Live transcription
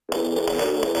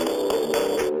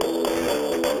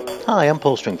Hi, I'm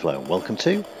Paul Stringflow and welcome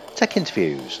to Tech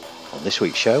Interviews. On this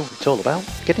week's show, it's all about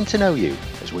getting to know you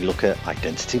as we look at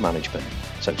identity management.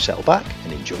 So settle back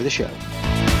and enjoy the show.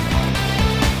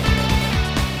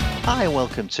 Hi and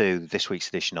welcome to this week's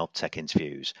edition of Tech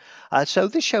Interviews. So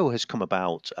this show has come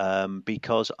about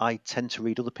because I tend to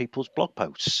read other people's blog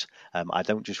posts. I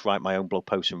don't just write my own blog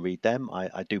posts and read them.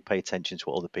 I do pay attention to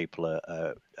what other people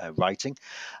are writing.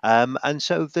 And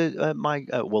so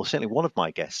certainly one of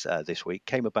my guests this week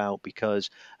came about because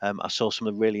I saw some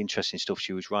of the really interesting stuff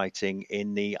she was writing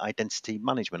in the identity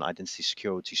management, identity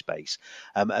security space.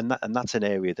 And that's an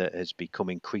area that has become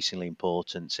increasingly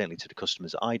important, certainly to the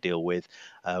customers I deal with,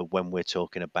 when we're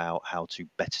talking about how to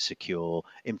better secure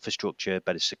infrastructure,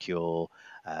 better secure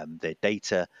their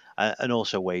data, and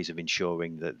also ways of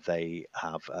ensuring that they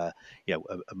have a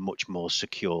much more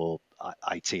secure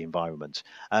IT environment.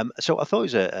 So I thought it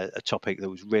was a topic that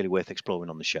was really worth exploring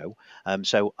on the show.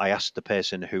 So I asked the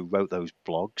person who wrote those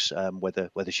blogs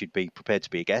whether she'd be prepared to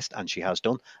be a guest, and she has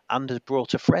done, and has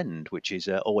brought a friend, which is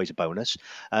always a bonus.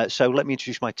 So let me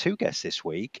introduce my two guests this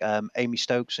week, Amy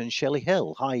Stokes and Shelley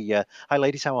Hill. Hi,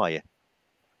 ladies. How are you?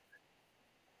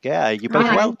 Yeah, you both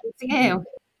Hi, well? good to you.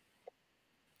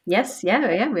 Yes,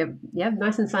 we're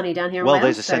nice and sunny down here in Well, Wales.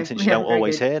 there's a sentence you don't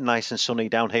always hear. Nice and sunny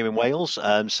down here in Wales.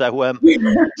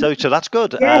 So that's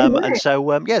good. Yeah,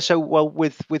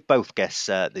 With both guests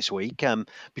this week,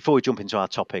 before we jump into our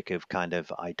topic of kind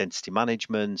of identity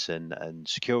management and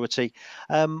security,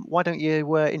 why don't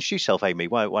you introduce yourself, Amy?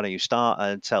 Why don't you start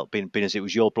and tell, being as it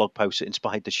was your blog post that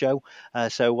inspired the show,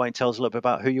 so why don't you tell us a little bit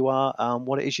about who you are and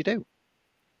what it is you do?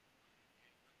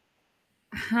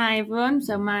 Hi everyone,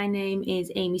 so my name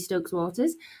is Amy Stokes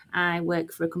Waters. I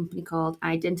work for a company called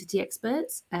Identity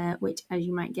Experts, which, as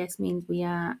you might guess, means we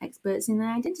are experts in the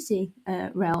identity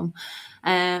realm.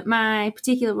 My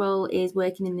particular role is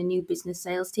working in the new business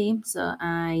sales team, so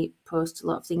I post a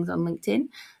lot of things on LinkedIn.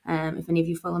 If any of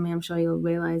you follow me, I'm sure you'll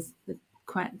realise that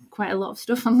quite a lot of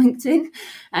stuff on LinkedIn.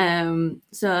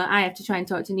 So I have to try and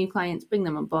talk to new clients, bring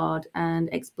them on board, and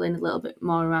explain a little bit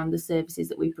more around the services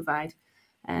that we provide.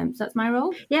 So that's my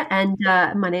role. Yeah, and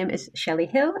my name is Shelley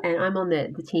Hill, and I'm on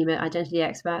the team at Identity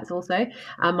Experts also.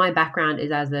 My background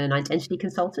is as an identity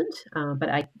consultant, but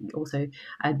I also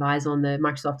advise on the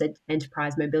Microsoft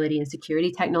Enterprise Mobility and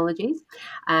Security technologies.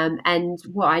 And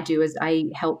what I do is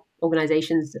I help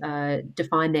organizations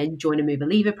define their joiner mover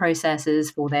leaver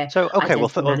processes for their identity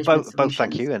management solutions. Both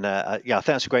thank you, and I think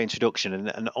that's a great introduction.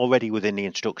 And already within the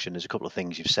introduction, there's a couple of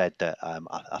things you've said that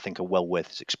I think are well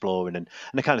worth us exploring, and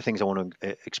the kind of things I want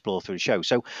to explore through the show.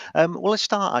 So, let's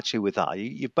start actually with that.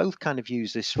 You've both kind of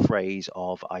used this phrase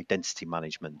of identity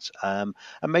management, and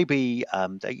maybe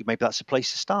that's a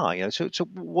place to start. So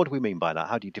what do we mean by that?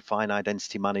 How do you define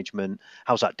identity management?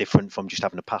 How's that different from just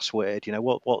having a password?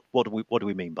 What do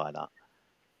we mean by that?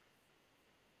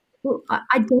 Well,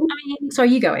 I don't. Sorry,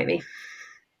 you go, Amy.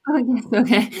 Oh, yes,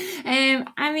 okay.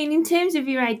 In terms of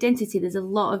your identity, there's a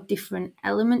lot of different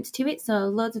elements to it. So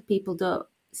loads of people don't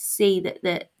see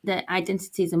that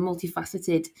identity is a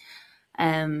multifaceted.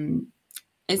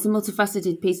 It's a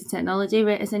multifaceted piece of technology,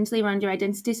 right, essentially around your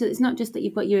identity. So it's not just that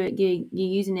you've got your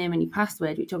username and your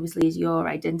password, which obviously is your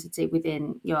identity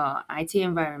within your IT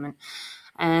environment.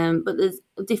 But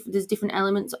there's different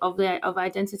elements of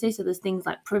identity. So there's things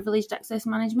like privileged access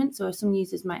management. So some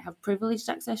users might have privileged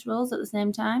access roles at the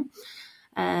same time.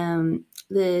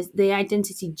 There's the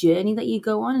identity journey that you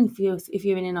go on if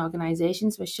you're in an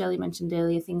organization. So as Shelley mentioned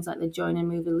earlier, things like the joiner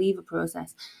mover leaver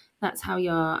process. That's how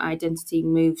your identity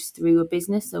moves through a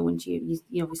business. So once you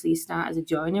obviously start as a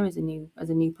joiner, as a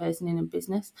new person in a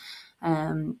business.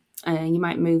 You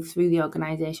might move through the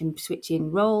organisation,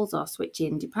 switching roles or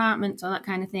switching departments or that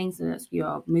kind of thing. So that's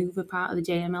your mover part of the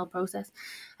JML process.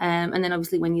 And then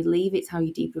obviously when you leave, it's how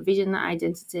you deprovision that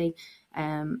identity.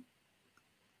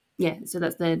 So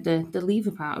that's the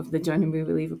leaver part of the joiner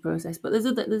mover leaver process. But there's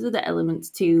other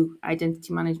elements to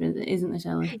identity management, isn't there,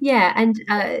 Shelley? Yeah, and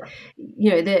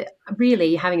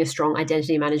really having a strong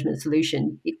identity management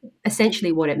solution,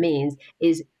 essentially what it means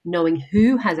is knowing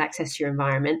who has access to your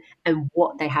environment and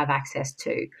what they have access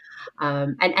to,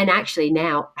 and actually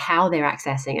now how they're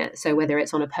accessing it. So whether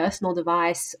it's on a personal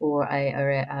device or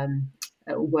a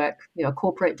work, a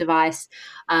corporate device,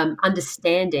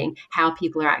 understanding how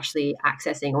people are actually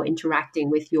accessing or interacting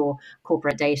with your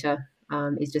corporate data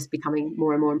is just becoming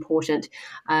more and more important.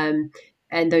 And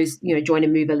those, join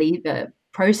and move a leaver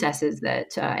processes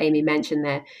that Amy mentioned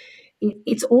there,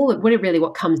 it's all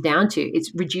what comes down to.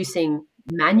 It's reducing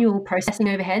manual processing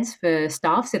overheads for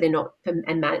staff, so they're not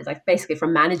basically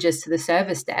from managers to the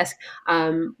service desk.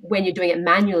 When you're doing it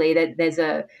manually, there's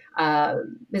a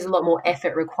lot more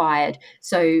effort required.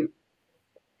 So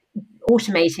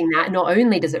automating that, not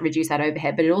only does it reduce that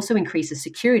overhead, but it also increases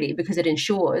security because it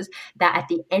ensures that at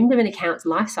the end of an account's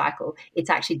life cycle, it's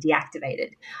actually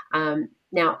deactivated.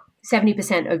 Now,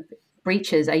 70% of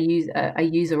breaches are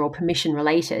user or permission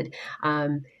related.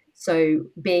 So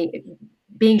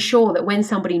being sure that when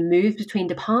somebody moves between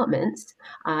departments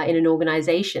in an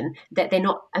organization, that they're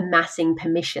not amassing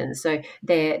permissions. So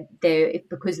they're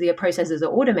because the processes are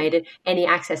automated, any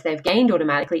access they've gained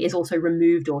automatically is also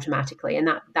removed automatically, and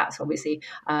that's obviously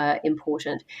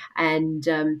important. And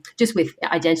just with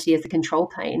identity as the control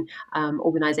plane,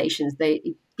 organizations,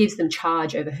 it gives them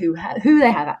charge over who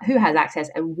has access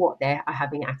and what they are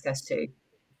having access to.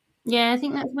 Yeah, I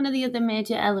think that's one of the other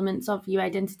major elements of your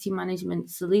identity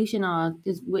management solution,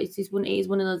 it is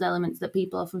one of those elements that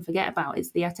people often forget about.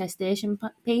 It's the attestation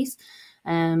piece.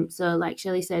 So, like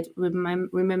Shelley said,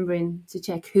 remembering to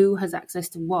check who has access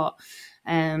to what,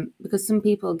 because some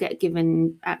people get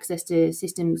given access to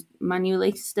systems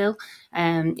manually still,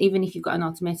 even if you've got an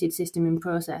automated system in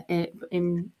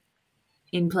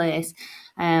place.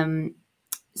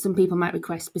 Some people might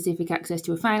request specific access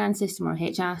to a finance system or a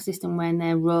HR system when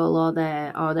their role or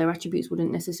their attributes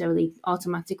wouldn't necessarily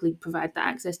automatically provide that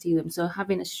access to them. So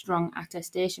having a strong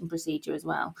attestation procedure as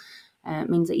well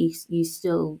means that you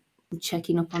still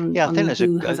checking up on I think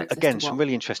there's again some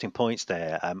really interesting points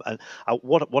there. And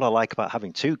what I like about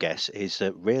having two guests is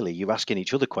that really you're asking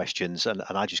each other questions, and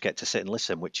I just get to sit and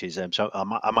listen, which is so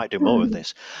I might do more of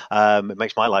this. It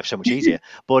makes my life so much easier.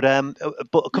 But a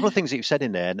couple of things that you've said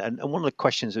in there, and one of the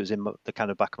questions that was in the kind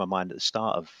of back of my mind at the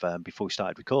start of before we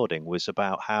started recording was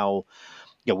about how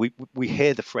we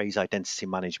hear the phrase identity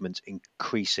management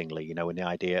increasingly, and the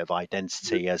idea of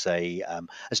identity as an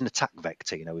attack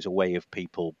vector, as a way of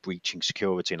people breaching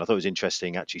security. And I thought it was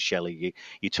interesting, actually, Shelley,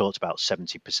 you talked about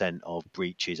 70% of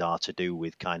breaches are to do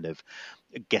with kind of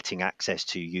getting access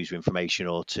to user information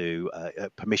or to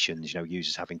permissions,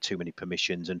 users having too many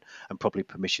permissions and probably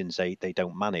permissions they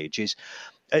don't manage.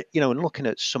 And looking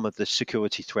at some of the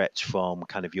security threats from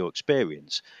kind of your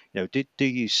experience, do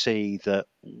you see that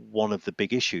one of the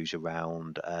big issues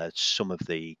around some of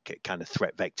the kind of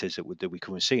threat vectors that we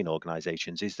currently see in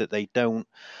organizations is that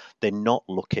they're not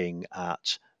looking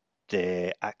at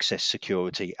their access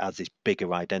security as this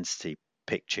bigger identity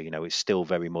picture? It's still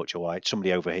very much, all right,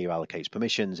 somebody over here allocates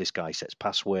permissions, this guy sets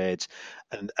passwords,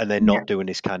 and they're not doing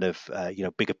this kind of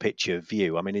bigger picture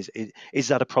view. I mean, is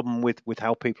that a problem with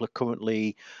how people are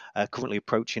currently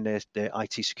approaching their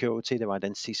IT security, their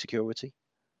identity security?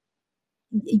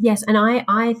 Yes, and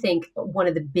I think one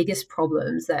of the biggest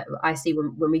problems that I see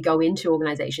when we go into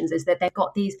organizations is that they've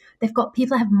got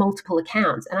people have multiple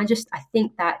accounts, and I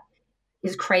think that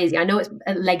is crazy. I know it's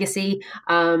a legacy.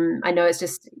 I know it's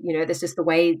just, that's just the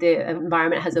way the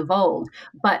environment has evolved.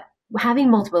 But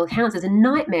having multiple accounts is a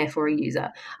nightmare for a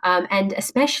user. And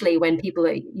especially when people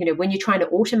are, when you're trying to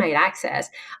automate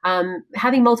access,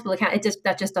 having multiple accounts,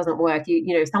 that just doesn't work.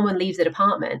 If someone leaves a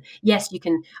department, yes, you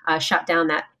can shut down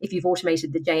that if you've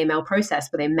automated the JML process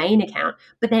for their main account,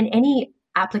 but then any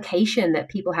application that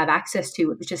people have access to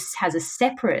which just has a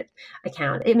separate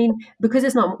account, I mean, because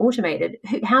it's not automated,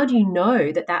 how do you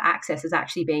know that access is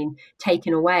actually being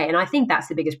taken away? And I think that's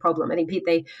the biggest problem. I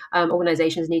think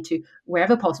organizations need to,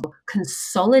 wherever possible,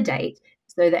 consolidate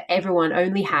so that everyone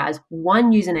only has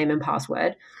one username and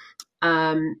password.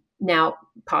 Now,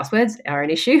 passwords are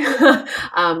an issue.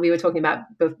 We were talking about,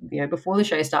 before the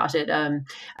show started,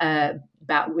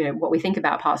 about what we think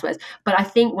about passwords. But I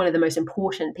think one of the most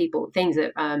important things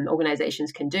that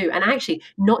organizations can do, and actually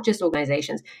not just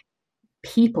organizations,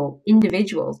 people,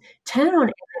 individuals, turn on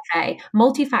MFA,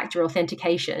 multi-factor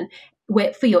authentication,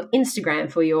 for your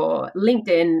Instagram, for your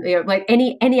LinkedIn, like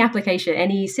any application,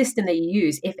 any system that you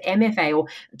use. If MFA or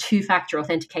two-factor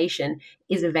authentication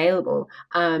is available,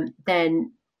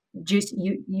 then just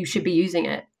you should be using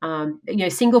it.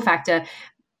 Single factor,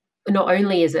 not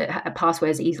only is a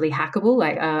password is easily hackable,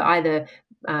 like either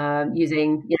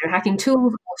using hacking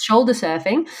tools or shoulder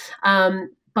surfing,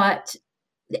 but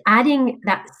adding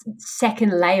that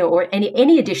second layer or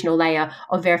any additional layer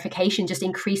of verification just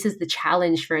increases the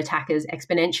challenge for attackers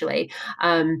exponentially.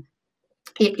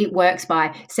 It works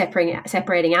by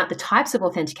separating out the types of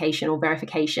authentication or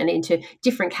verification into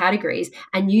different categories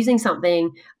and using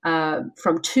something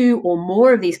from two or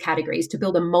more of these categories to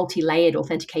build a multi-layered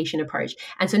authentication approach.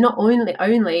 And so not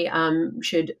only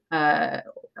should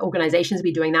organizations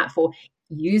be doing that for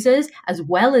users as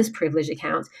well as privileged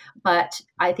accounts, but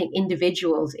I think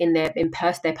individuals in their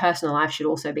personal life should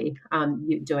also be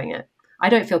doing it. I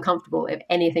don't feel comfortable if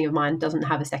anything of mine doesn't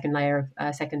have a second layer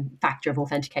of second factor of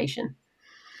authentication.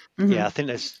 Yeah, I think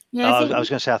there's. Yeah, I I was think going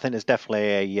to say, I think there's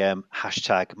definitely a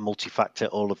hashtag multi-factor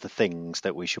all of the things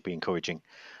that we should be encouraging.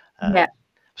 Yeah.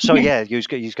 So yeah, you was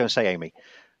going to say, Amy.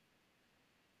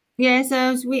 yeah.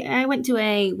 So I went to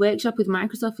a workshop with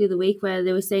Microsoft the other week where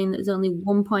they were saying that there's only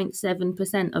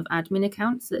 1.7% of admin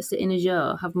accounts that sit in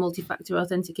Azure have multi-factor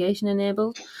authentication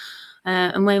enabled.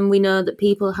 And when we know that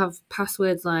people have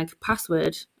passwords like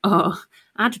password or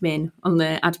admin on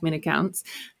their admin accounts,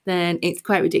 then it's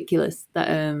quite ridiculous that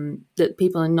that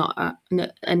people are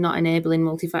not enabling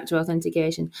multi-factor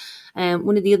authentication.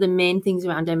 One of the other main things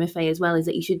around MFA as well is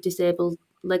that you should disable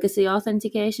legacy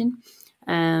authentication.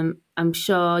 I'm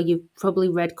sure you've probably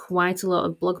read quite a lot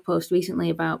of blog posts recently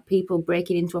about people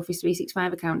breaking into Office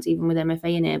 365 accounts even with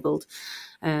MFA enabled.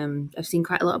 I've seen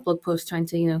quite a lot of blog posts trying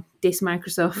to, diss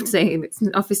Microsoft, saying it's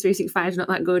Office 365 is not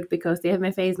that good because the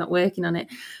MFA is not working on it.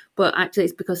 But actually,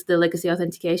 it's because the legacy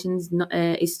authentication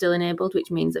is still enabled,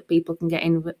 which means that people can get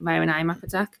in via an IMAP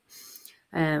attack.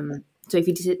 So if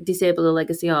you disable the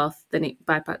legacy auth, then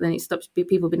it stops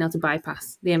people being able to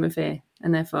bypass the MFA,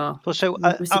 and therefore, Well, so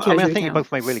I think you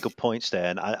both made really good points there,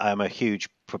 and I'm a huge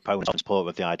proponent and supporter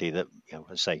of the idea that,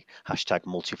 let's say hashtag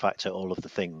multi-factor all of the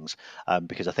things,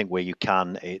 because I think where you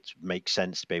can, it makes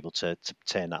sense to be able to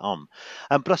turn that on.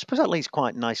 But I suppose that leads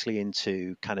quite nicely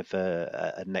into kind of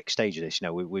a next stage of this.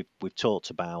 We've talked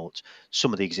about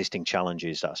some of the existing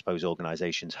challenges that I suppose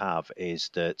organisations have, is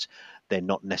that they're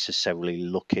not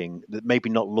necessarily maybe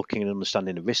not looking and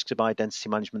understanding the risks of identity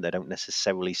management. They don't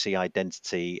necessarily see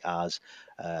identity as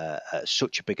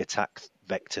such a big attack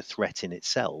vector threat in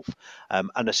itself, and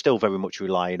are still very much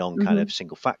relying on kind of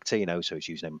single factor, so it's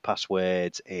username and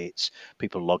passwords, it's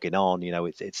people logging on,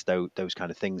 it's those kind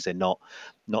of things. They're not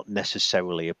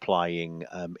necessarily applying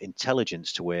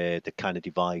intelligence to where the kind of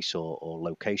device or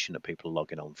location that people are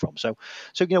logging on from. So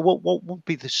what would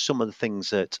be some of the things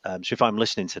that so if I'm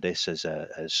listening to this as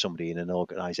somebody in an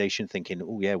organization thinking,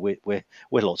 oh yeah, we're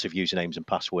lots of usernames and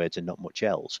passwords and not much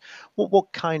else,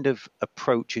 what kind of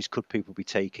approaches could people be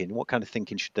taking? What kind of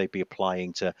thinking should they be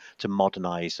applying to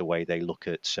modernize the way they look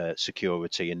at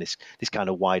security and this kind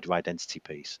of wider identity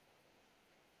piece?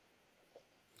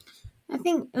 I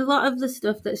think a lot of the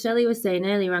stuff that Shelley was saying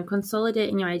earlier around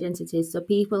consolidating your identities, so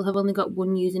people have only got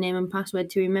one username and password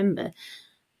to remember.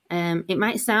 It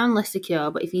might sound less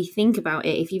secure, but if you think about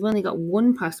it, if you've only got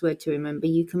one password to remember,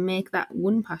 you can make that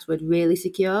one password really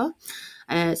secure.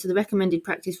 So the recommended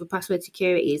practice for password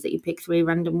security is that you pick 3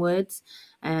 random words,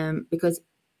 because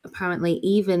apparently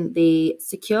even the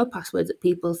secure passwords that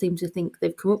people seem to think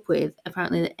they've come up with,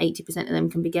 apparently 80% of them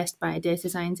can be guessed by data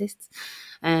scientists.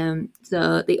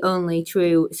 So the only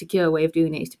true secure way of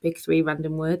doing it is to pick 3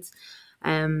 random words.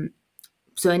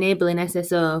 So enabling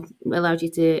SSO allows you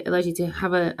to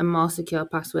have a more secure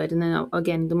password, and then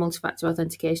again the multi-factor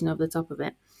authentication over the top of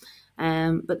it.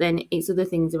 But then it's other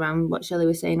things around what Shelley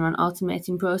was saying around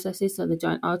automating processes. So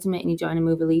automating your join and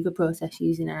move a lever process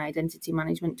using an identity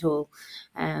management tool.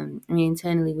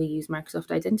 Internally we use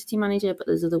Microsoft Identity Manager, but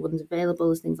there's other ones available.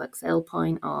 There's things like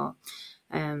SailPoint or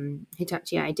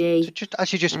Hitachi ID. So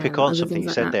just to pick on something you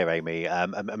said there, Amy,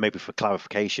 and maybe for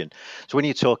clarification. So when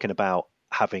you're talking about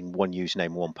having one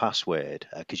username, one password,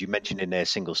 because you mentioned in there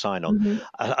single sign-on,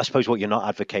 I suppose what you're not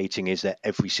advocating is that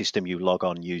every system you log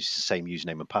on uses the same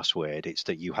username and password. It's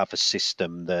that you have a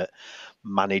system that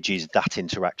manages that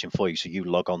interaction for you. So you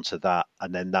log on to that,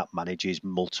 and then that manages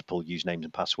multiple usernames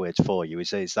and passwords for you. Is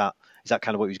that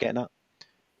kind of what he was getting at?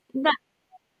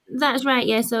 That's right,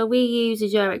 yeah. So we use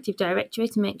Azure Active Directory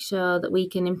to make sure that we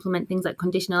can implement things like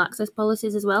conditional access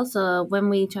policies as well. So when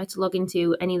we try to log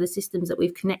into any of the systems that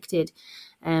we've connected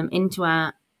into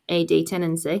our AD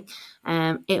tenancy,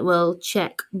 it will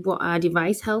check what our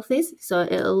device health is. So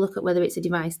it'll look at whether it's a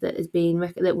device that has been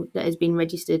that has been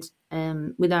registered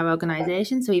with our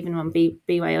organisation. So even on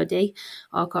BYOD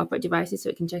or corporate devices, so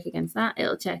it can check against that.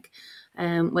 It'll check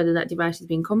whether that device has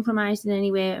been compromised in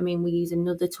any way. We use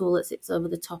another tool that sits over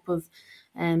the top of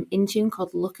Intune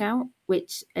called Lookout,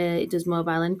 which it does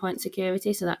mobile endpoint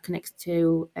security. So that connects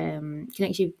you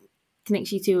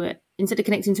to instead of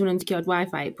connecting to an unsecured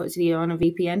Wi-Fi, it puts you on a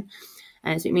VPN.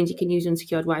 So it means you can use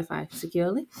unsecured Wi-Fi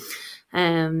securely.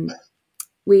 So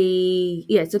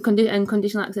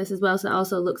conditional access as well. So it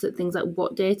also looks at things like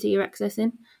what data you're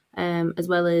accessing, as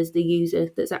well as the user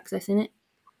that's accessing it.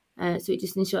 So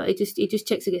it just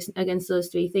checks against those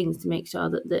 3 things to make sure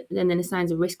that and then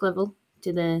assigns a risk level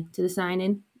to the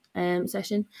sign-in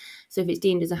session. So if it's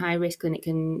deemed as a high risk, then it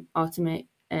can automate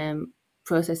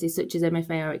processes such as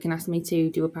MFA, or it can ask me to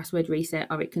do a password reset,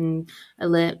 or it can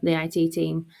alert the IT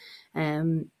team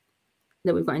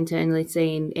that we've got internally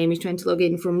saying Amy's trying to log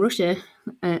in from Russia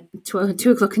at 2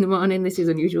 o'clock in the morning. This is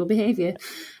unusual behaviour.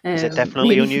 Is it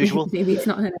definitely unusual? Maybe it's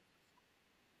not her.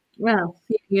 Well,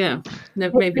 yeah,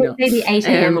 no, maybe not. Maybe 8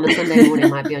 a.m. on a Sunday morning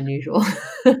might be unusual.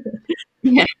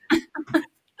 Yeah.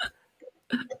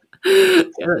 Yeah,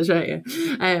 that's right.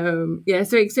 Yeah.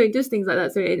 So it does things like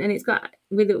that. So and it's got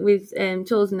with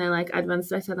tools in there like advanced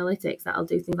threat analytics that'll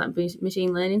do things like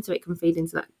machine learning. So it can feed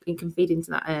into that. It can feed into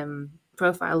that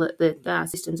profile that our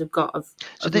systems have got of.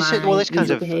 So this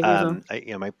kind of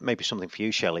well. maybe something for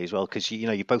you, Shelley, as well, because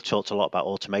you both talked a lot about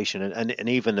automation and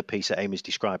even the piece that Amy's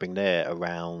describing there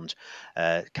around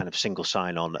kind of single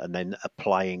sign-on and then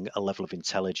applying a level of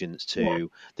intelligence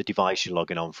to the device you're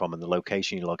logging on from and the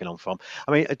location you're logging on from.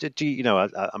 I mean,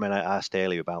 I asked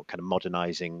earlier about kind of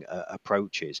modernizing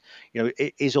approaches.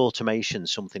 Is automation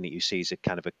something that you see as a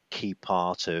kind of a key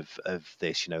part of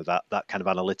this? That kind of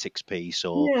analytics piece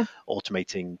or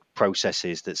automating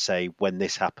processes that say when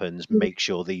this happens, make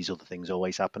sure these other things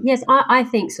always happen? Yes, I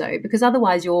think so, because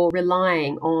otherwise you're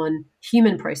relying on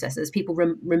human processes, people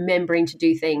remembering to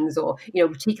do things, or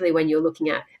particularly when you're looking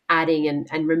at adding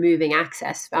and removing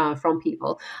access from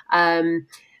people. As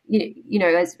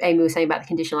Amy was saying about the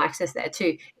conditional access there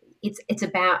too, it's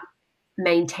about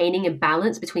maintaining a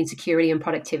balance between security and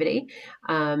productivity.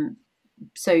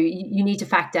 So you need to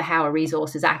factor how a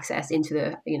resource is accessed into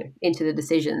the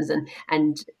decisions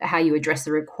and how you address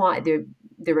the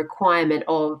requirement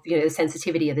of the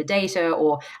sensitivity of the data,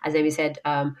 or as Amy said,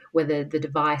 whether the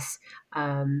device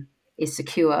is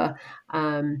secure.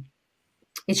 I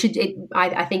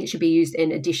think it should be used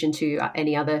in addition to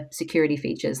any other security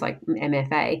features like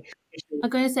MFA. I'm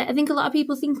going to say, I think a lot of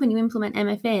people think when you implement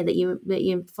MFA that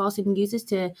you're forcing users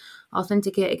to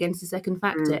authenticate against a second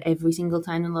factor every single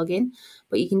time they log in.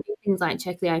 But you can do things like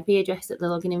check the IP address that they're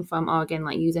logging in from, or again,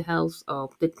 like user health, or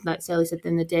like Sally said,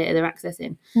 then the data they're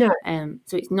accessing. No.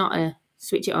 So it's not a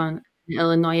switch it on,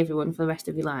 it'll annoy everyone for the rest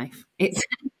of your life. It's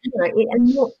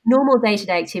normal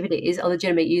day-to-day activities, a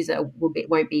legitimate user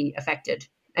won't be affected.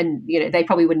 And they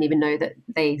probably wouldn't even know that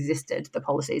they existed, the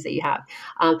policies that you have.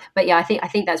 But yeah, I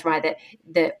think that's right, that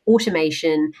the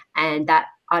automation and that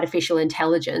artificial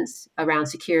intelligence around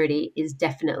security is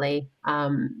definitely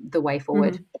the way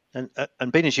forward.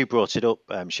 And being as you brought it up,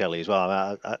 Shelley, as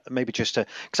well, maybe just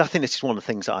because I think this is one of the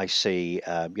things that I see.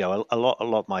 A lot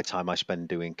of my time I spend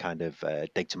doing kind of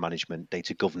data management,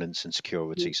 data governance, and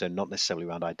security. So not necessarily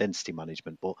around identity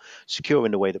management, but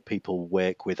securing the way that people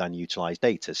work with and utilize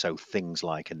data. So things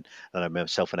like, and I know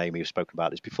myself and Amy have spoken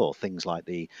about this before, things like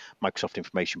the Microsoft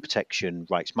Information Protection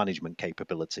rights management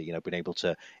capability. Being able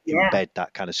to embed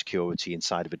that kind of security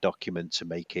inside of a document to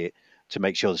make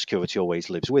sure the security always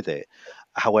lives with it.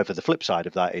 However, the flip side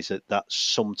of that is that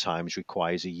sometimes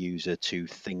requires a user to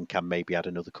think and maybe add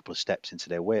another couple of steps into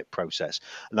their work process.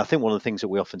 And I think one of the things that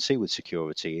we often see with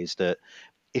security is that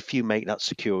if you make that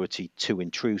security too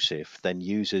intrusive, then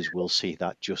users will see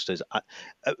that just as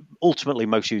ultimately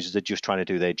most users are just trying to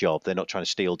do their job. They're not trying to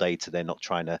steal data. They're not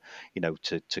trying to,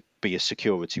 to be a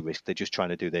security risk. They're just trying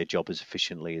to do their job as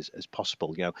efficiently as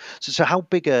possible. So how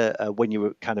big when you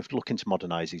were kind of looking to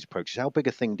modernize these approaches, how big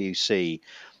a thing do you see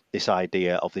this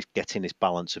idea of getting this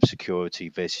balance of security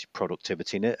versus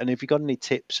productivity? And have you got any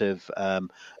tips of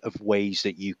ways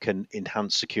that you can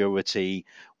enhance security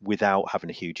without having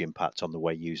a huge impact on the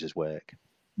way users work?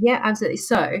 Yeah, absolutely.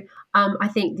 So I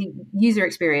think the user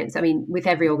experience, with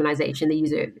every organization, the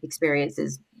user experience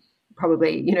is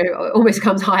probably, almost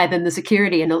comes higher than the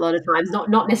security, and a lot of times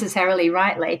not necessarily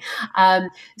rightly.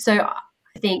 So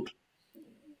I think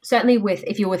certainly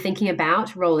if you were thinking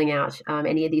about rolling out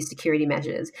any of these security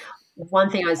measures,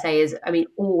 one thing I'd say is,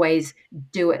 always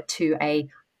do it to a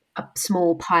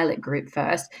small pilot group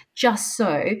first, just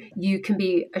so you can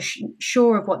be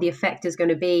sure of what the effect is going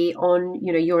to be on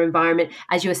your environment.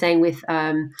 As you were saying with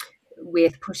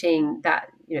putting that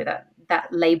that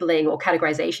labeling or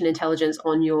categorization intelligence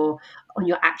on your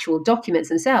actual documents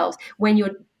themselves, when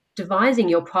you're devising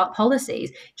your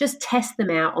policies, just test them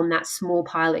out on that small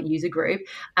pilot user group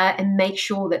and make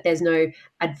sure that there's no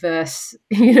adverse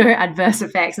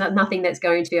effects, nothing that's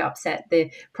going to upset the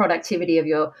productivity of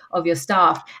your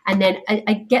staff. And then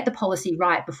get the policy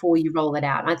right before you roll it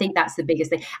out. And I think that's the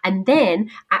biggest thing. And then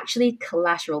actually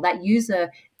collateral, that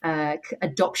user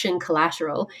adoption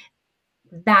collateral,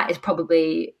 that is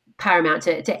probably paramount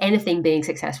to anything being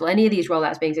successful, any of these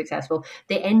rollouts being successful.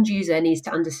 The end user needs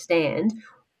to understand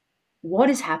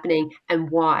what is happening and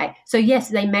why. So yes,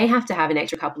 they may have to have an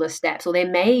extra couple of steps, or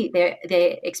their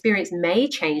experience may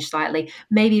change slightly.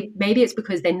 Maybe it's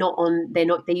because they're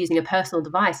using a personal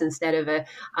device instead of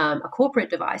a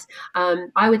corporate device.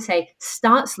 I would say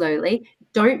start slowly.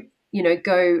 Don't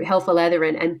go hell for leather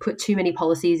and put too many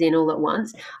policies in all at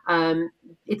once.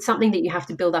 It's something that you have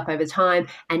to build up over time,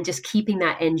 and just keeping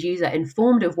that end user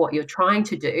informed of what you're trying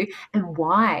to do and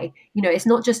why. It's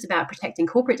not just about protecting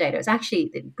corporate data, it's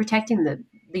actually protecting the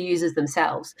users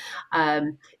themselves.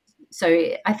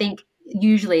 So I think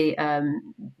usually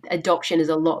adoption is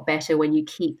a lot better when you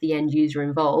keep the end user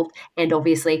involved, and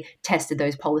obviously tested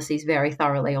those policies very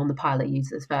thoroughly on the pilot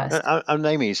users first. And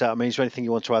Amy, is there anything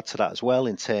you want to add to that as well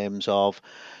in terms of,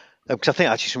 because I think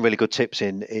actually some really good tips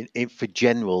in for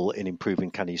general in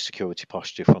improving kind of your security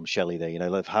posture from Shelley there.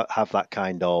 Have that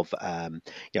kind of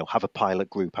have a pilot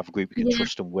group, have a group you can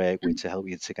trust and work with to help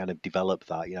you to kind of develop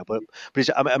that. But is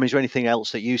there anything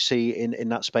else that you see in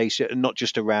that space, not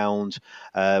just around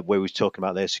where we were talking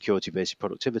about their security versus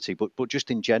productivity, but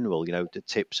just in general, the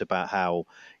tips about how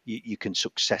you can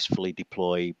successfully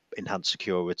deploy enhanced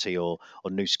security or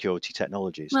new security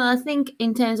technologies? Well, I think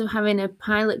in terms of having a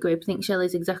pilot group, I think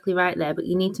Shelley's exactly right there, but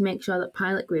you need to make sure that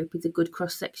pilot group is a good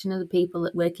cross-section of the people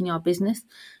that work in your business.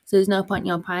 So there's no point in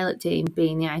your pilot team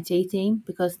being the IT team,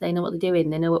 because they know what they're doing,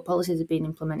 they know what policies are being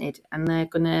implemented, and they're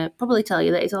going to probably tell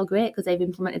you that it's all great because they've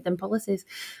implemented them policies.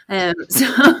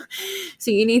 So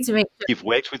you need to make sure... You've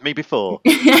worked with me before.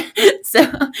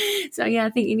 So yeah, I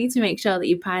think you need to make sure that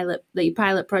your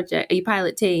pilot project, or your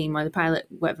pilot team, or the pilot,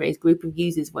 whatever it is, group of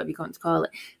users, whatever you want to call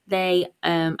it, they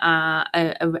are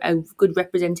a good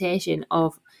representation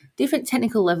of different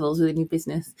technical levels within your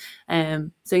business.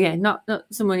 So yeah, not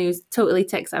someone who's totally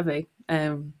tech savvy.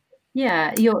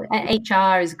 Yeah, your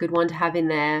HR is a good one to have in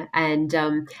there,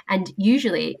 and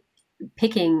usually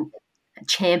picking a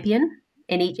champion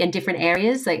in different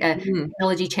areas, like a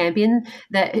technology champion,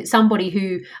 that somebody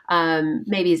who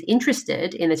maybe is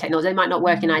interested in the technology. They might not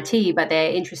work in IT, but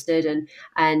they're interested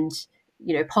and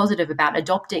positive about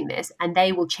adopting this, and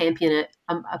they will champion it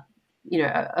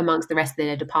amongst the rest of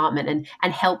their department,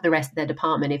 and help the rest of their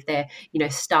department if they're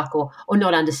stuck or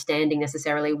not understanding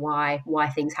necessarily why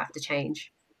things have to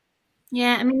change.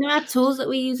 Yeah, I mean, there are tools that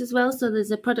we use as well. So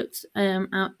there's a product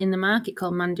out in the market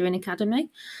called Mandarin Academy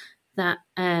that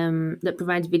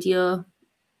provides video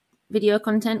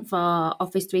content for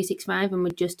Office 365, and we're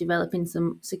just developing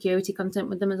some security content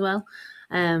with them as well.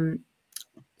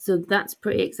 So that's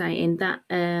pretty exciting. That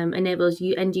enables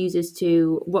you end users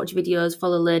to watch videos,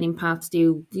 follow learning paths,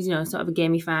 do sort of a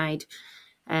gamified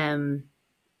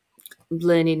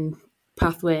learning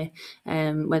pathway,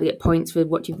 where they get points for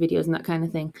watching videos and that kind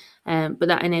of thing. But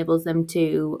that enables them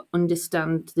to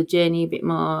understand the journey a bit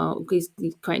more. It's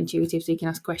quite intuitive, so you can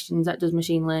ask questions. That does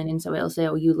machine learning, so it'll say,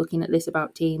 "Oh, you're looking at this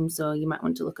about Teams, so you might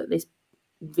want to look at this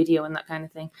video," and that kind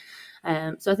of thing.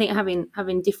 So I think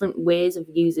having different ways of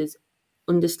users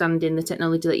understanding the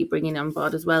technology that you're bringing on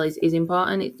board as well is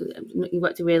important. You've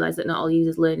got to realise that not all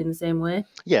users learn in the same way.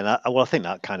 Yeah, I think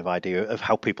that kind of idea of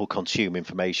how people consume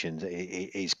information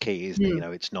is key, isn't it?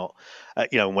 It's not,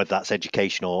 whether that's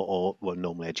education or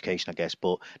normally education, I guess,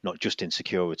 but not just in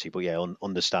security. But yeah,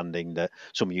 understanding that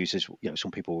some users,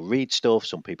 some people will read stuff,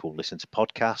 some people listen to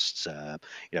podcasts,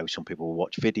 some people will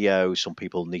watch videos, some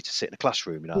people need to sit in a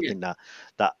classroom. I think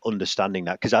that understanding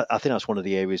that, because I think that's one of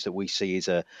the areas that we see is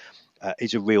a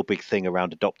real big thing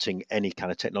around adopting any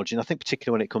kind of technology. And I think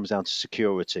particularly when it comes down to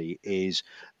security is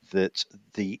that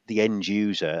the end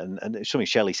user, and it's something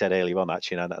Shelley said earlier on,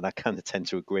 actually, and I kind of tend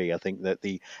to agree. I think that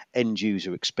the end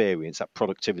user experience, that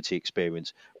productivity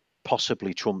experience,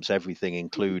 possibly trumps everything,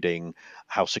 including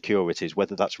how secure it is,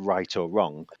 whether that's right or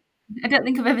wrong. I don't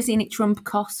think I've ever seen it trump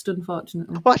cost,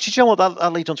 unfortunately. Well, actually, you know what?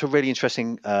 That leads on to a really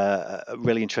interesting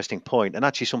point, and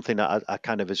actually something that I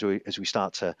kind of, as we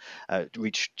start to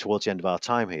reach towards the end of our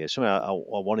time here, something I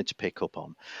wanted to pick up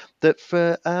on. That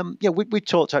for we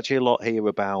talked actually a lot here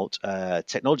about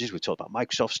technologies. We talked about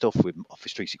Microsoft stuff. With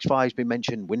Office 365 has been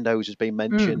mentioned, Windows has been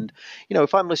mentioned.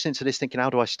 If I'm listening to this, thinking, how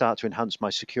do I start to enhance my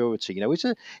security?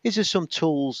 Is there some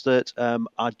tools that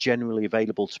are generally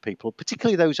available to people,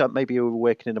 particularly those that maybe are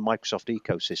working in a Microsoft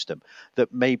ecosystem,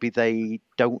 that maybe they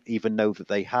don't even know that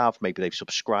they have, maybe they've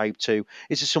subscribed to?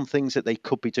 Is there some things that they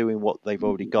could be doing what they've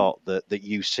already got that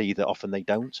you see that often they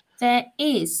don't? There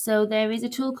is. So there is a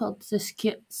tool called the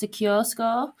Secure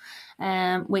Score,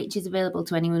 which is available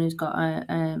to anyone who's got a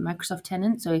Microsoft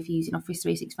tenant. So if you're using Office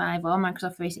 365 or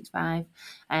Microsoft 365,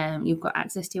 you've got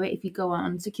access to it. If you go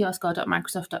on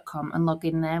securescore.microsoft.com and log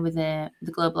in there with the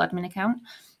global admin account,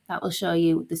 that will show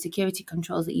you the security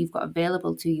controls that you've got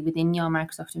available to you within your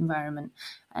Microsoft environment.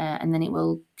 And then it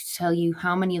will tell you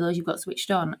how many of those you've got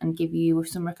switched on and give you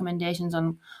some recommendations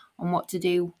on what to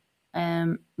do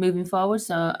moving forward.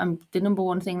 So the number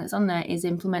one thing that's on there is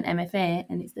implement MFA,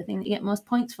 and it's the thing that you get most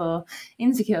points for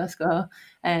in Secure Score,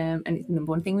 and it's the number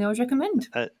one thing we always recommend.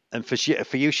 And for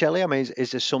you, Shelley, I mean,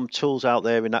 is there some tools out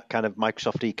there in that kind of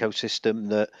Microsoft ecosystem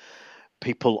that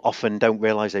people often don't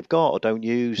realize they've got or don't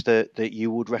use that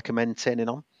you would recommend turning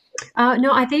on?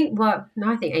 I think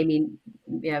Amy,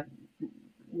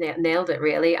 nailed it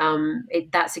really.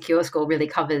 That Secure Score really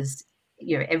covers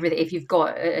everything. If you've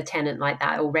got a tenant like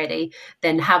that already,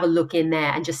 then have a look in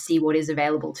there and just see what is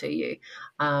available to you.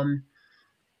 I'd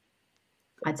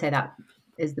say that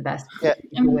is the best. Yeah,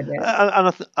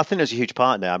 and I think there's a huge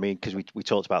part in there. I mean, because we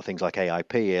talked about things like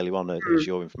AIP earlier on,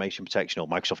 Azure Information Protection or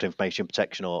Microsoft Information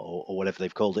Protection or whatever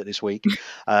they've called it this week.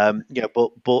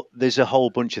 But there's a whole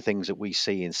bunch of things that we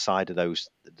see inside of those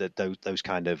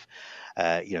kind of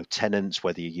tenants,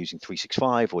 whether you're using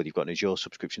 365 or whether you've got an Azure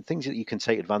subscription, things that you can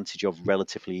take advantage of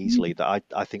relatively easily that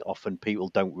I think often people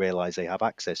don't realize they have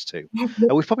access to.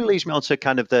 Which probably leads me on to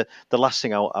kind of the last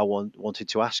thing I wanted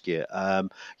to ask you.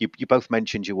 You both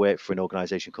mentioned you work for an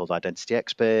organization called Identity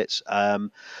Experts.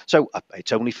 So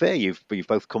it's only fair you've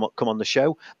both come on the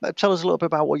show. Tell us a little bit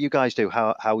about what you guys do,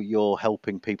 how you're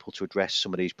helping people to address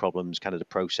some of these problems, kind of the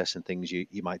process and things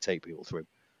you might take people through.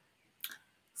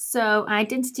 So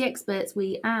Identity Experts,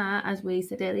 we are, as we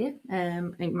said earlier,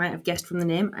 you might have guessed from the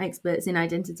name, experts in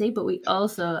identity, but we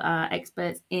also are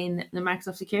experts in the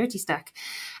Microsoft security stack.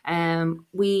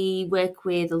 We work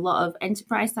with a lot of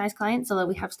enterprise-sized clients, although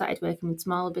we have started working with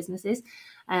smaller businesses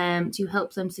to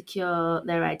help them secure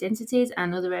their identities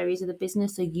and other areas of the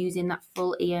business, so using that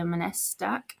full EM&S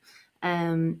stack.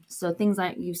 So things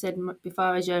like you said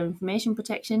before, Azure Information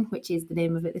Protection, which is the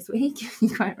name of it this week,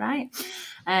 you're quite right.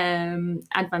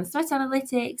 Advanced Threat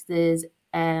Analytics, there's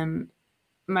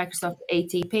Microsoft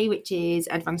ATP, which is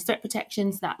Advanced Threat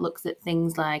Protection, so that looks at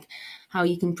things like how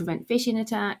you can prevent phishing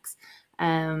attacks.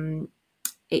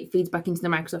 It feeds back into the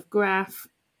Microsoft Graph.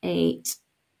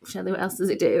 Shelley, what else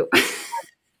does it do?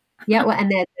 Yeah, well,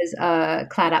 and there's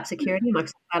Cloud App Security,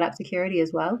 Microsoft Cloud App Security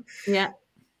as well. Yeah.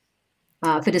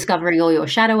 For discovering all your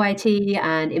shadow IT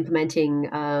and implementing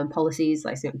policies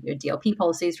like your DLP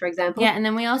policies, for example. Yeah, and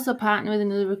then we also partner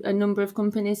with a number of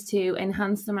companies to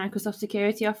enhance the Microsoft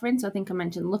security offering. So I think I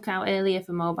mentioned Lookout earlier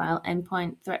for mobile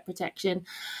endpoint threat protection.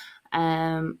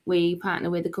 We partner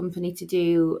with a company to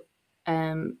do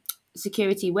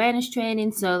security awareness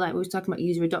training. So like we were talking about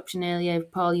user adoption earlier,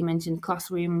 Paul, you mentioned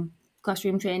classroom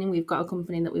training. We've got a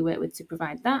company that we work with to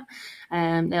provide that.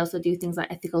 They also do things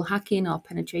like ethical hacking or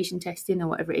penetration testing or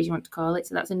whatever it is you want to call it.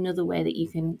 So that's another way that you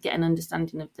can get an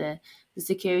understanding of the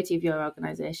security of your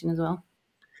organization as well.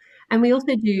 And we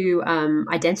also do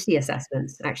identity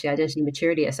assessments, actually identity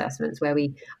maturity assessments, where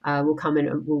we will come in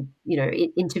and we'll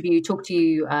interview, talk to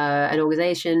you, an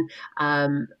organization,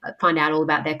 find out all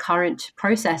about their current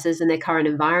processes and their current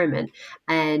environment,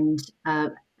 and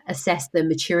assess the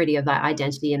maturity of that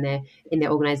identity in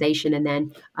their organization, and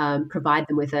then provide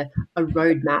them with a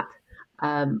roadmap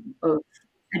of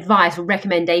advice or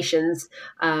recommendations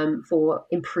for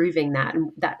improving that.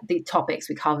 And that the topics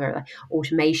we cover, like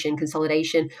automation,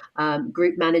 consolidation,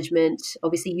 group management,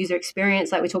 obviously user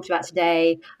experience, like we talked about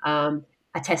today,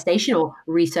 attestation or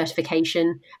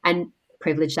recertification, and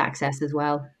privileged access as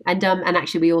well. And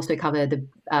actually we also cover the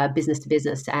business to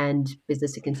business and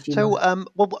business to consumer. So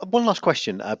one last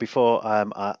question before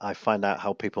I find out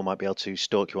how people might be able to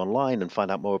stalk you online and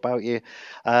find out more about you,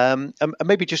 and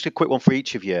maybe just a quick one for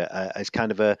each of you as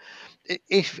kind of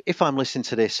if I'm listening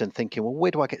to this and thinking, well,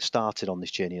 where do I get started on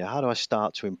this journey? How do I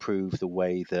start to improve the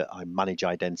way that I manage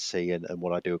identity and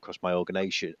what I do across my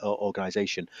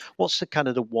organization? What's the kind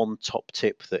of the one top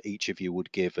tip that each of you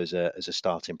would give as a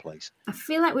starting place? I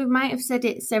feel like we might have said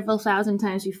it several thousand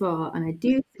times before, and I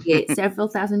do see it several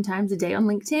thousand times a day on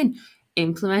LinkedIn.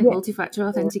 Implement multi-factor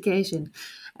authentication.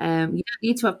 You don't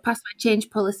need to have password change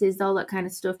policies, all that kind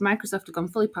of stuff. Microsoft have gone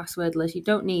fully passwordless. You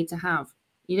don't need to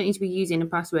be using a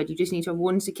password. You just need to have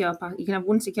one secure you can have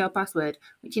one secure password,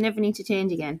 which you never need to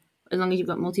change again, as long as you've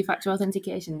got multi-factor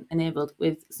authentication enabled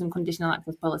with some conditional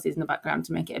access policies in the background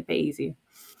to make it a bit easier.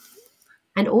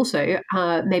 And also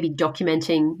maybe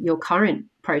documenting your current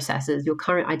processes, your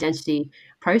current identity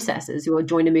processes, your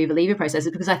join and move a leaver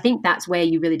processes, because I think that's where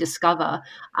you really discover,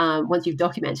 once you've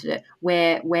documented it,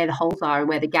 where the holes are and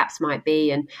where the gaps might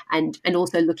be, and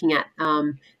also looking at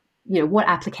what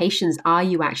applications are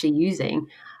you actually using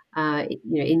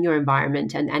in your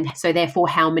environment, and so therefore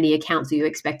how many accounts are you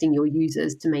expecting your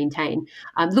users to maintain.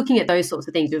 Looking at those sorts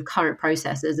of things with current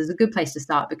processes is a good place to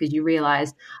start, because you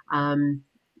realize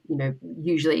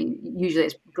usually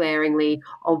it's glaringly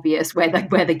obvious where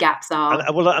the gaps are.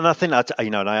 And I think that,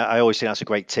 and I always think that's a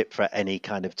great tip for any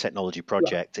kind of technology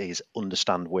project is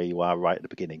understand where you are right at the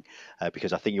beginning,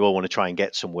 because I think you all want to try and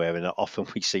get somewhere, and often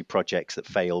we see projects that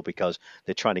fail because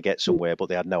they're trying to get somewhere, but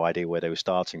they had no idea where they were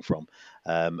starting from,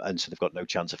 and so they've got no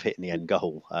chance of hitting the end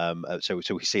goal. So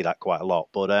we see that quite a lot.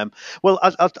 But well,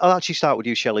 I'll actually start with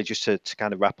you, Shelley, just to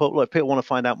kind of wrap up. Look, if people want to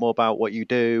find out more about what you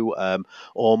do,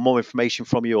 or more information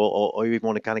from you, or even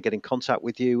want to kind of get in contact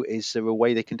with you, is there a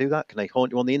way they can do that? Can they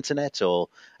haunt you on the internet or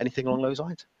anything along those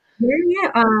lines?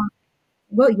 Yeah.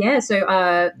 So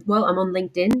I'm on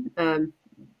LinkedIn.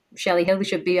 Shelley Hill, you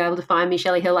should be able to find me,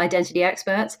 Shelley Hill Identity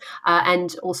Experts,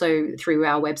 and also through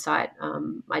our website,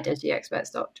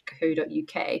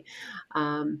 identityexperts.co.uk.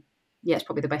 It's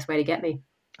probably the best way to get me.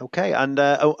 Okay, and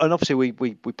obviously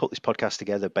we put this podcast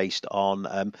together based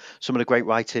on some of the great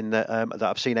writing that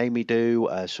I've seen Amy do.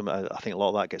 I think a lot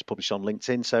of that gets published on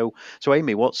LinkedIn. So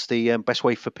Amy, what's the best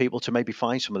way for people to maybe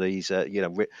find some of these? And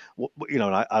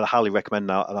I highly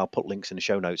recommend, and I'll put links in the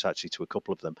show notes actually to a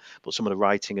couple of them. But some of the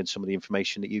writing and some of the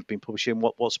information that you've been publishing,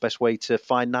 what's the best way to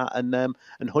find that and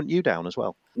hunt you down as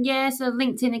well? Yeah, so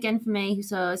LinkedIn again for me.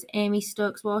 So it's Amy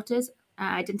Stokes Waters,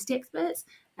 Identity Experts.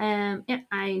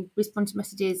 I respond to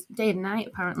messages day and night,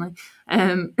 apparently.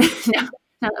 Now that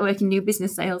I work in new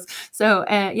business sales. So,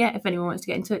 if anyone wants to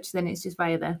get in touch, then it's just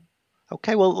via there.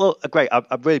 Okay, well, look, great. I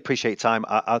really appreciate your time.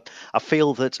 I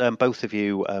feel that both of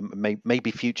you may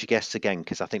be future guests again,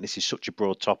 because I think this is such a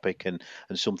broad topic and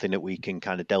something that we can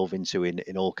kind of delve into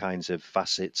in all kinds of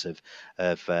facets of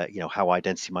how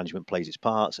identity management plays its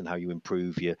parts and how you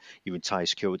improve your entire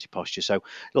security posture. So,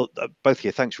 look, both of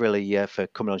you, thanks really for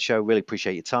coming on the show. Really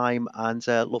appreciate your time, and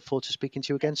look forward to speaking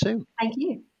to you again soon. Thank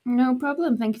you. No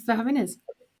problem. Thank you for having us.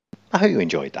 I hope you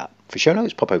enjoyed that. For show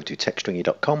notes, pop over to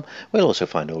techstringy.com, where you'll also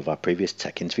find all of our previous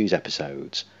Tech Interviews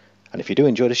episodes. And if you do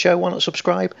enjoy the show, why not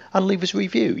subscribe and leave us a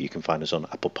review? You can find us on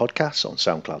Apple Podcasts, on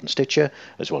SoundCloud and Stitcher,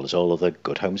 as well as all other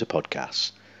good homes of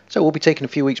podcasts. So we'll be taking a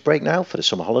few weeks break now for the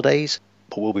summer holidays,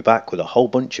 but we'll be back with a whole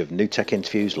bunch of new tech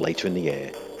interviews later in the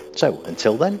year. So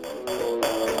until then,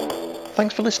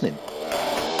 thanks for listening.